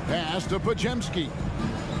 Pass to Podziemski.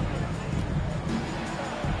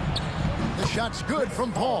 The shot's good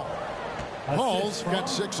from Paul. Paul's got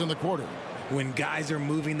 6 in the quarter. When guys are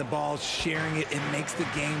moving the ball, sharing it, it makes the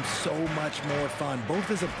game so much more fun, both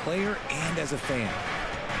as a player and as a fan.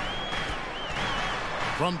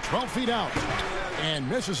 From 12 feet out. And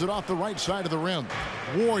misses it off the right side of the rim.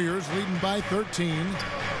 Warriors leading by 13.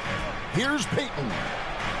 Here's Payton.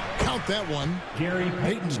 Count that one.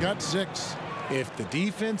 Payton's got 6. If the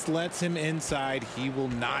defense lets him inside, he will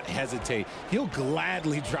not hesitate. He'll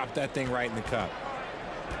gladly drop that thing right in the cup.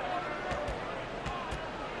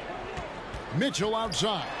 Mitchell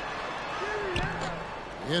outside.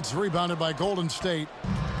 It's rebounded by Golden State.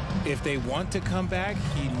 If they want to come back,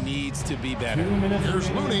 he needs to be better.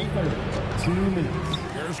 Here's Looney. 2 minutes.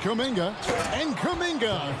 Here's Kuminga. And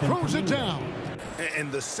Kuminga throws it down.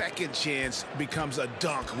 And the second chance becomes a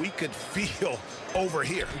dunk we could feel over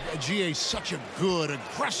here. GA, such a good,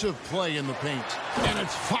 aggressive play in the paint. And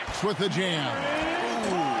it's Fox with the jam.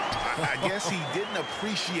 Ooh, I guess he didn't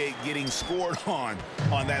appreciate getting scored on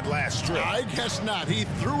that last strip. I guess not. He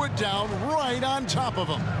threw it down right on top of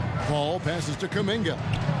him. Paul passes to Kuminga.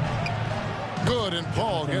 Good, and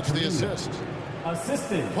Paul gets the assist.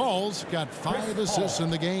 Assistant. Paul's got 5 assists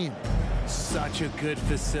in the game. Such a good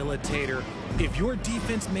facilitator. If your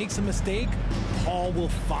defense makes a mistake, Paul will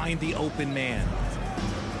find the open man.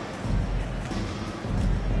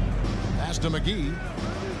 Pass to McGee.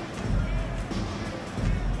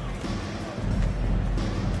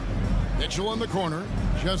 Mitchell in the corner.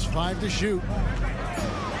 Just 5 to shoot.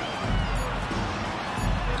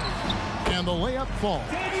 And the layup falls.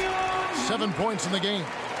 7 points in the game.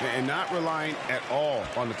 And not relying at all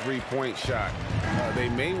on the three-point shot. They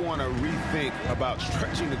may want to rethink about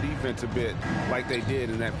stretching the defense a bit like they did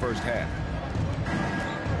in that first half.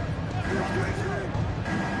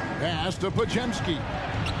 Pass to Podziemski.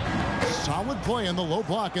 Solid play in the low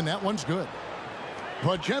block, and that one's good.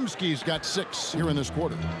 Podziemski's got 6 here in this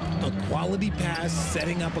quarter. A quality pass,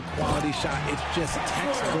 setting up a quality shot. It's just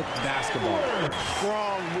textbook basketball.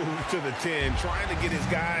 Strong move to the 10, trying to get his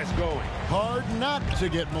guys going. Hard not to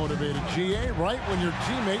get motivated, GA, right when your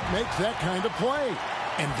teammate makes that kind of play.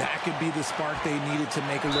 And that could be the spark they needed to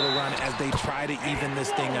make a little run as they try to even this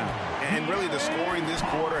thing out. And really the scoring this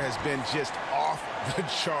quarter has been just off the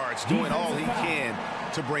charts, doing all he can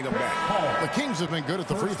to bring them back. The Kings have been good at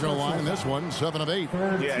the free throw line in this one, 7 of 8.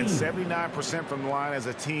 Yeah, and 79% from the line as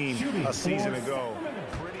a team a season ago.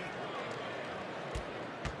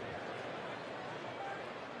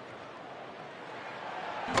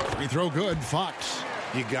 Free throw good, Fox.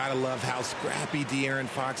 You gotta love how scrappy De'Aaron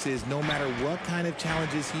Fox is. No matter what kind of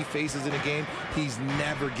challenges he faces in a game, he's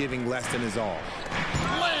never giving less than his all.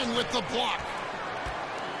 Lang with the block.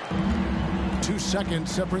 2 seconds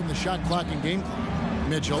separating the shot clock and game clock.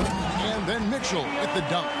 Mitchell, and then Mitchell at the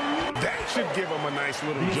dunk. That should give them a nice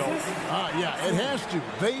little jolt. Yeah, it has to.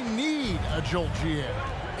 They need a jolt, GM.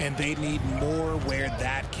 And they need more where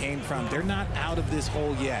that came from. They're not out of this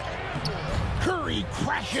hole yet. Curry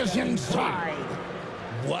crashes inside.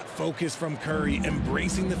 What focus from Curry,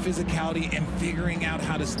 embracing the physicality and figuring out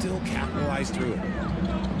how to still capitalize through it.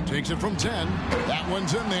 Takes it from 10. That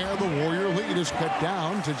one's in there. The Warrior lead is cut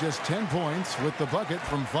down to just 10 points with the bucket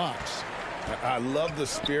from Fox. I love the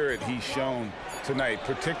spirit he's shown tonight,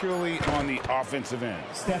 particularly on the offensive end.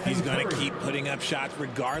 He's going to keep putting up shots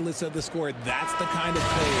regardless of the score. That's the kind of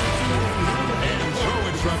player. And so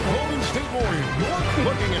it's the Golden State Warriors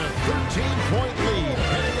looking at a 13-point lead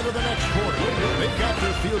heading into the next quarter. They've got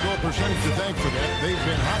their field goal percentage to thank for that. They've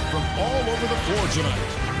been hot from all over the floor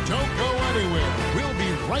tonight. Don't go anywhere. We'll be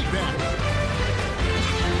right back.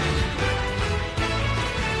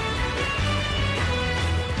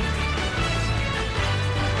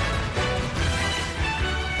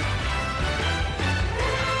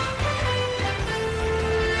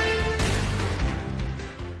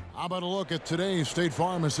 How about a look at today's State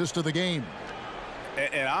Farm assist of the game?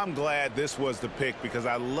 And I'm glad this was the pick because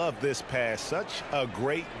I love this pass. Such a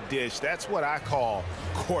great dish. That's what I call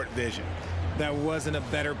court vision. That wasn't a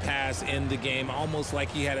better pass in the game, almost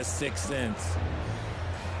like he had a sixth sense.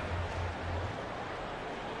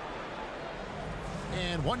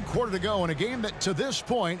 And 1 quarter to go in a game that to this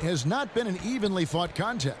point has not been an evenly fought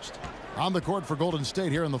contest. On the court for Golden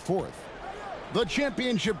State here in the 4th. The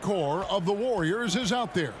championship core of the Warriors is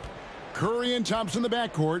out there. Curry and Thompson in the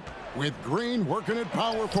backcourt with Green working at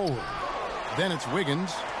power forward. Then it's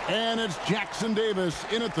Wiggins and it's Jackson Davis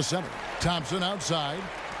in at the center. Thompson outside.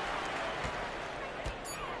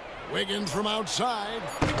 Wiggins from outside.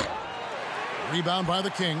 Rebound by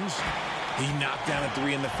the Kings. He knocked down a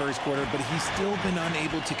 3 in the first quarter, but he's still been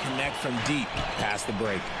unable to connect from deep past the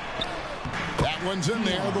break. That one's in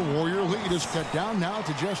there. The Warrior lead is cut down now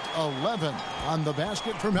to just 11 on the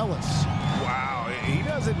basket from Ellis. Wow, he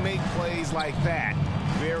doesn't make plays like that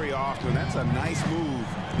very often. That's a nice move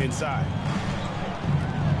inside.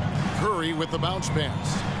 Curry with the bounce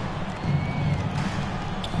pass.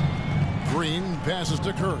 Green passes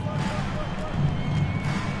to Curry.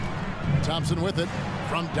 Thompson with it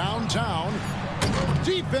from downtown.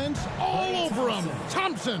 Defense all over him.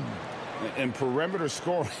 Thompson. In perimeter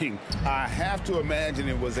scoring, I have to imagine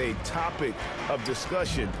it was a topic of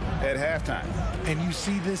discussion at halftime. And you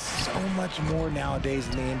see this so much more nowadays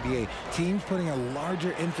in the NBA. Teams putting a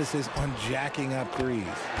larger emphasis on jacking up threes.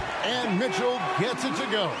 And Mitchell gets it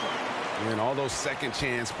to go. And all those second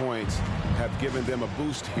chance points have given them a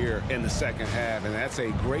boost here in the second half, and that's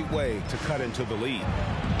a great way to cut into the lead.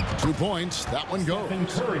 2 points. That one goes.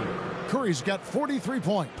 Curry's got 43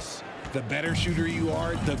 points. The better shooter you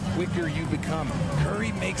are, the quicker you become.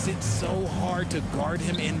 Curry makes it so hard to guard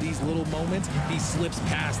him in these little moments. He slips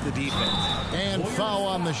past the defense. And foul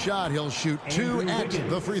on the shot. He'll shoot 2 at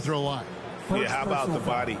the free throw line. Yeah, how about the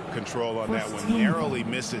body control on that one? Narrowly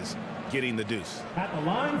misses getting the deuce. At the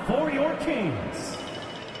line for your Kings,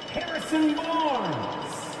 Harrison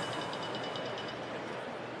Barnes.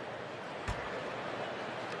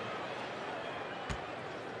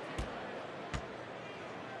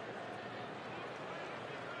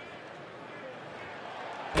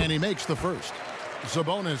 And he makes the first.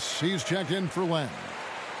 Sabonis, he's checked in for Len.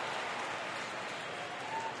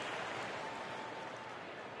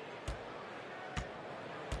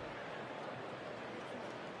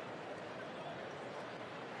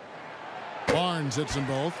 Barnes hits them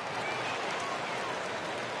both.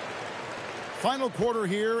 Final quarter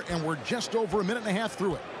here, and we're just over a minute and a half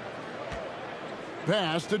through it.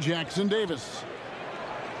 Pass to Jackson Davis.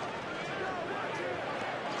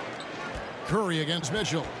 Curry against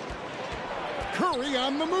Mitchell. Curry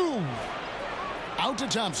on the move. Out to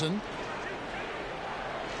Thompson.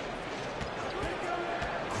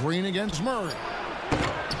 Green against Murray.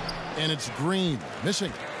 And it's Green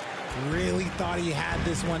missing. Really thought he had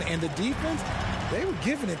this one, and the defense, they were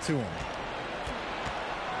giving it to him.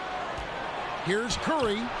 Here's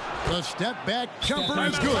Curry. The step back jumper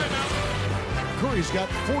is good. Curry's got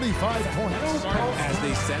 45 points. As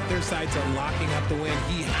they set their sights on locking up the win,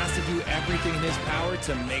 he has to do everything in his power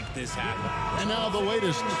to make this happen. And now the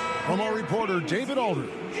latest from our reporter, David Alder.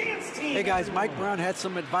 Hey guys, Mike Brown had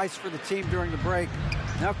some advice for the team during the break.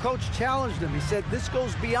 Now coach challenged him. He said, this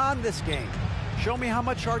goes beyond this game. Show me how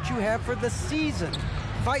much heart you have for the season.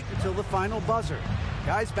 Fight until the final buzzer.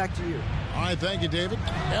 Guys, back to you. All right, thank you, David.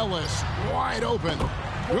 Ellis wide open.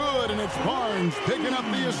 Good, and it's Barnes picking up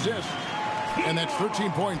the assist. And that's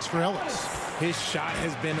 13 points for Ellis. His shot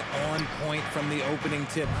has been on point from the opening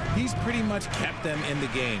tip. He's pretty much kept them in the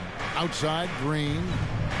game. Outside, Green.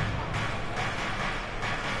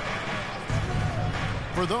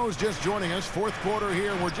 For those just joining us, fourth quarter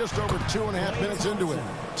here. We're just over 2.5 minutes into it.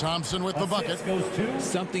 Thompson with the bucket.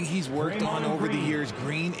 Something he's worked on over the years.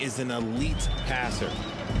 Green is an elite passer.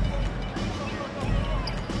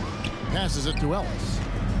 Passes it to Ellis.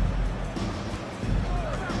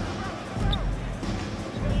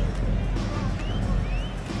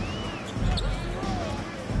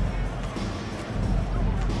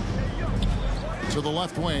 To the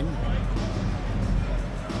left wing.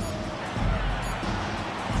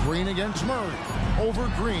 Green against Murray.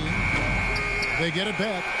 Over Green. They get it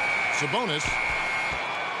back. Sabonis.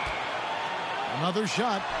 Another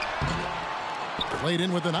shot. Played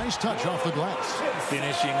in with a nice touch off the glass.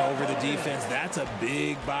 Finishing over the defense. That's a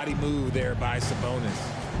big body move there by Sabonis.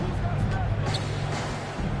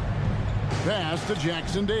 Pass to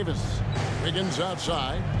Jackson Davis. Wiggins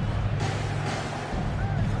outside.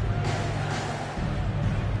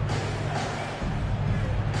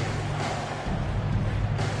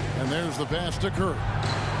 And there's the pass to Curry.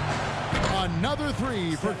 Another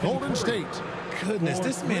three for Golden State. Goodness,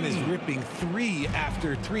 this man is ripping 3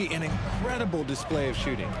 after 3. An incredible display of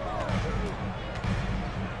shooting.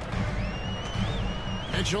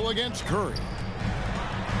 Mitchell against Curry.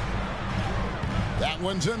 That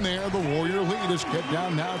one's in there. The Warrior lead is kept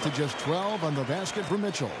down now to just 12 on the basket for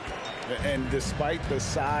Mitchell. And despite the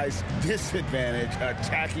size disadvantage,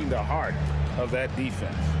 attacking the heart of that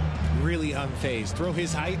defense. Really unfazed. Throw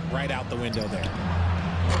his height right out the window there.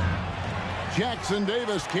 Jackson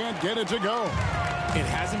Davis can't get it to go. It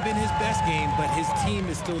hasn't been his best game, but his team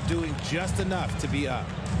is still doing just enough to be up.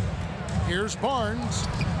 Here's Barnes.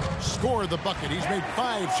 Score the bucket. He's made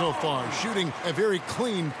 5 so far, shooting a very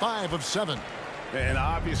clean 5 of 7. And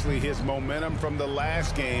obviously his momentum from the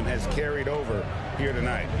last game has carried over here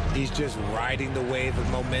tonight. He's just riding the wave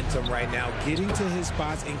of momentum right now, getting to his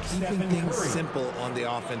spots and keeping things simple on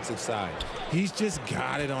the offensive side. He's just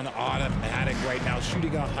got it on automatic right now,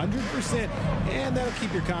 shooting 100%, and that'll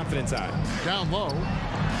keep your confidence high. Down low.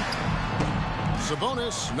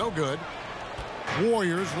 Sabonis, no good.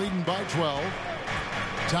 Warriors leading by 12.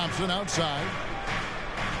 Thompson outside.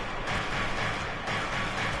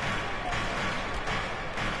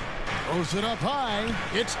 Throws it up high.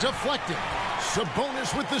 It's deflected.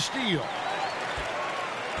 Sabonis with the steal.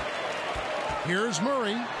 Here's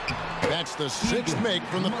Murray. That's the 6th make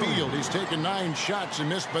from the field. He's taken 9 shots and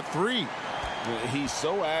missed but 3. He's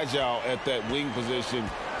so agile at that wing position.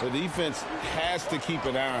 The defense has to keep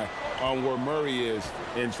an eye on where Murray is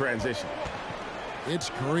in transition. It's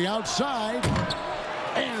Curry outside.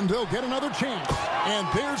 And they'll get another chance. And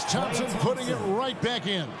there's Thompson putting it right back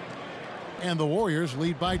in. And the Warriors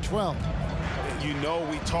lead by 12. You know,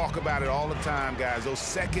 we talk about it all the time, guys. Those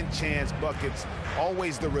second chance buckets,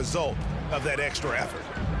 always the result of that extra effort.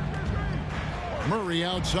 Murray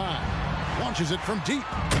outside. Launches it from deep.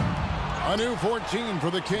 A new 14 for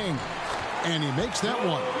the King. And he makes that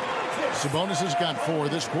one. Sabonis has got 4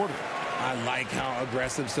 this quarter. I like how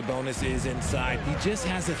aggressive Sabonis is inside. He just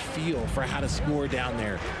has a feel for how to score down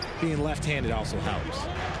there. Being left-handed also helps.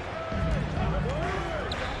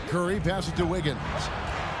 Curry passes to Wiggins.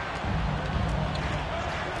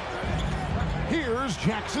 Here's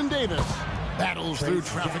Jackson Davis. Battles through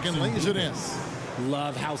traffic and lays it in.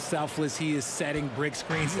 Love how selfless he is setting brick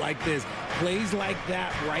screens like this. Plays like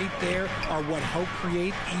that right there are what help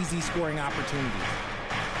create easy scoring opportunities.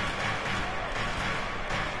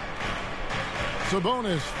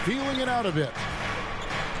 Sabonis feeling it out a bit.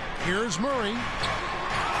 Here's Murray.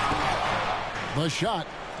 The shot,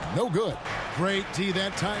 no good. Great D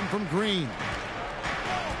that time from Green.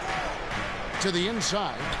 To the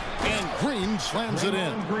inside, and Green slams it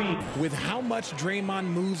in. With how much Draymond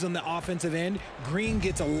moves on the offensive end, Green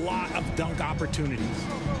gets a lot of dunk opportunities.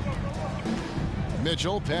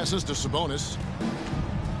 Mitchell passes to Sabonis.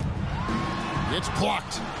 It's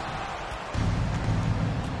blocked.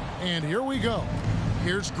 And here we go.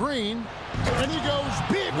 Here's Green. And he goes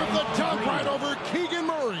big with the dunk right over Keegan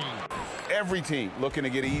Murray. Every team looking to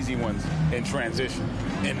get easy ones in transition.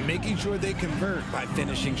 And making sure they convert by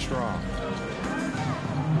finishing strong.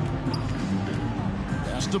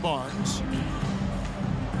 Pass to Barnes.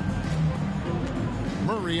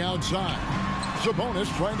 Murray outside. Sabonis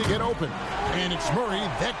trying to get open. And it's Murray,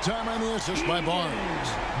 that time on the assist by Barnes.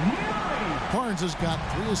 Barnes has got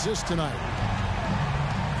 3 assists tonight.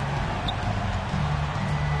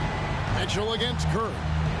 Mitchell against Curry.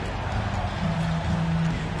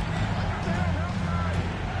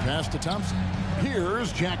 Pass to Thompson.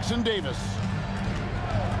 Here's Jackson Davis.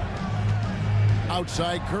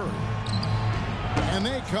 outside Curry. And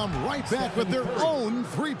they come right back with their own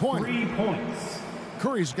 3-pointer. 3 points.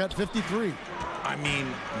 Curry's got 53. I mean,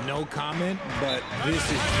 no comment, but this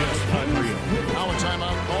is just unreal. Now a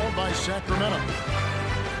timeout called by Sacramento.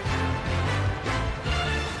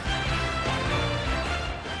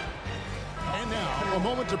 And now a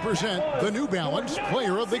moment to present the New Balance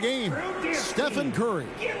Player of the Game, Stephen Curry.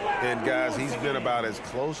 And guys, he's been about as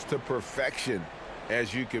close to perfection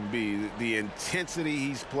as you can be. The intensity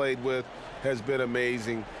he's played with has been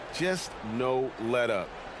amazing. Just no let up.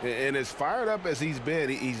 And as fired up as he's been,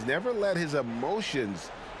 he's never let his emotions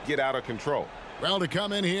get out of control. Well, to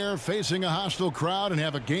come in here facing a hostile crowd and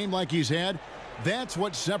have a game like he's had, that's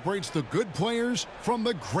what separates the good players from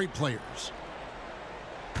the great players.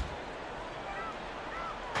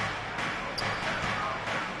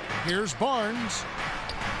 Here's Barnes.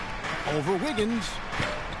 Over Wiggins.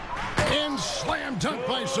 And slam dunk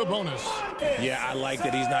by Sabonis. Yeah, I like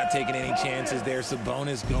that he's not taking any chances there.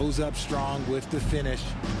 Sabonis goes up strong with the finish.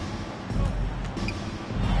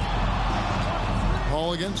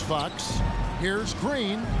 Ball against Fox. Here's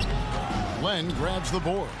Green. Len grabs the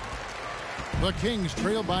board. The Kings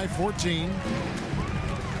trail by 14.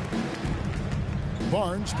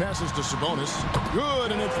 Barnes passes to Sabonis.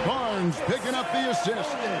 Good, and it's Barnes picking up the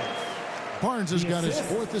assist. Barnes has got his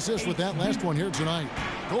 4th assist with that last one here tonight.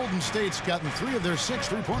 Golden State's gotten 3 of their 6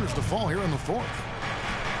 3-pointers to fall here in the 4th.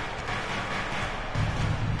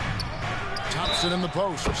 Thompson in the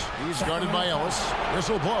post. He's guarded by Ellis.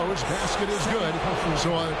 Whistle blows. Basket is good.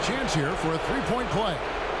 So a chance here for a 3-point play.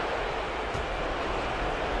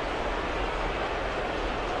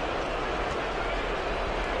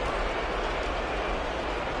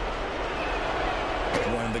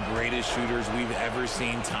 One of the greatest shooters we've ever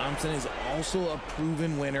seen. Thompson is also a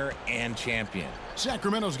proven winner and champion.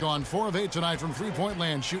 Sacramento's gone 4 of 8 tonight from 3-point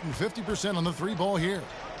land, shooting 50% on the 3-ball here.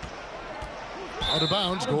 Out of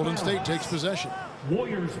bounds, Golden State takes possession.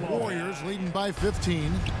 Warriors ball. Warriors leading by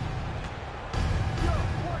 15.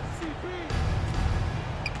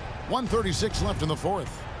 1:36 left in the 4th.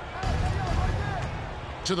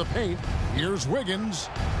 To the paint, here's Wiggins,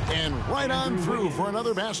 and right on through for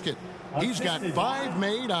another basket. He's got 5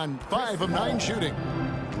 made on 5 of 9 shooting.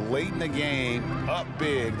 Late in the game, up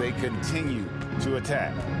big, they continue to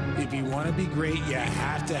attack. If you want to be great, you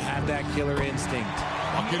have to have that killer instinct.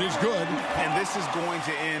 Bucket is good. And this is going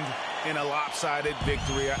to end in a lopsided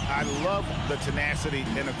victory. I love the tenacity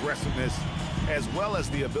and aggressiveness, as well as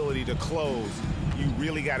the ability to close. You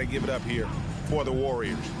really got to give it up here for the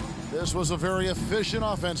Warriors. This was a very efficient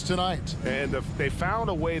offense tonight. And they found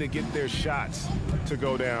a way to get their shots to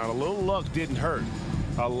go down. A little luck didn't hurt.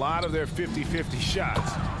 A lot of their 50-50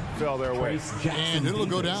 shots fell their way. And it'll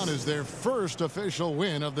go down as their first official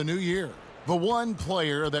win of the new year. The one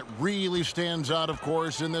player that really stands out, of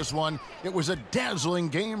course, in this one, it was a dazzling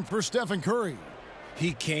game for Stephen Curry.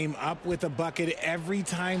 He came up with a bucket every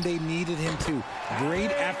time they needed him to.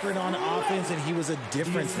 Great effort on offense, and he was a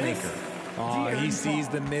difference maker. Oh, he sees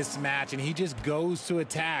the mismatch, and he just goes to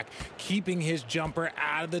attack, keeping his jumper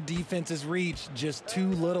out of the defense's reach. Just too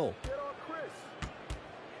little.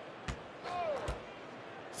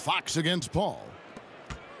 Fox against Paul.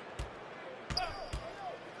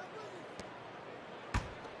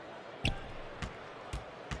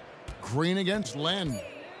 Green against Len.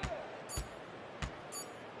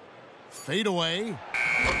 Fade away.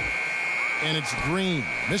 And it's Green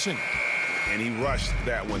missing. And he rushed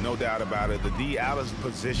that one, no doubt about it. The D out of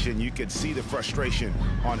position, you could see the frustration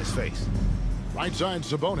on his face. Right side,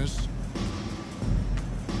 Sabonis.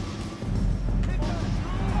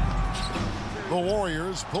 The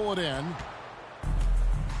Warriors pull it in.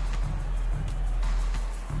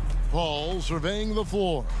 Paul surveying the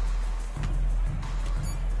floor.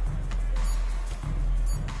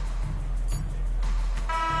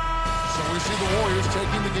 So we see the Warriors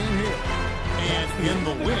taking the game here. And in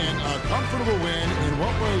the win, a comfortable win in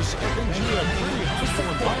what was, I think, a pretty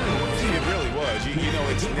hostile environment. It really was. You know,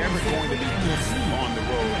 it's never going to be easy on the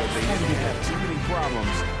road, but they didn't have too many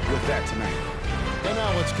problems with that tonight. And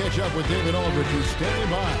now let's catch up with David Aldridge, who's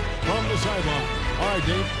standing by from the sideline. All right,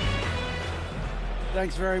 Dave.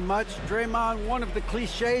 Thanks very much. Draymond, one of the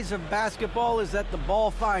cliches of basketball is that the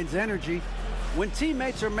ball finds energy. When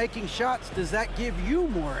teammates are making shots, does that give you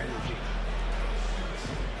more energy?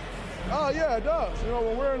 Yeah, it does. You know,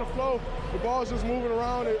 when we're in the flow, the ball's just moving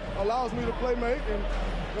around. It allows me to play make, and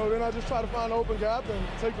then I just try to find an open gap and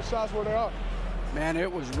take the shots where they are. Man,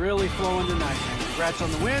 it was really flowing tonight, man. Congrats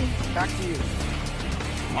on the win. Back to you.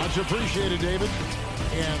 Much appreciated, David.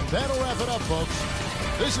 And that'll wrap it up, folks.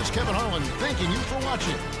 This is Kevin Harlan thanking you for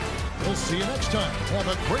watching. We'll see you next time. Have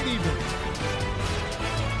a great evening.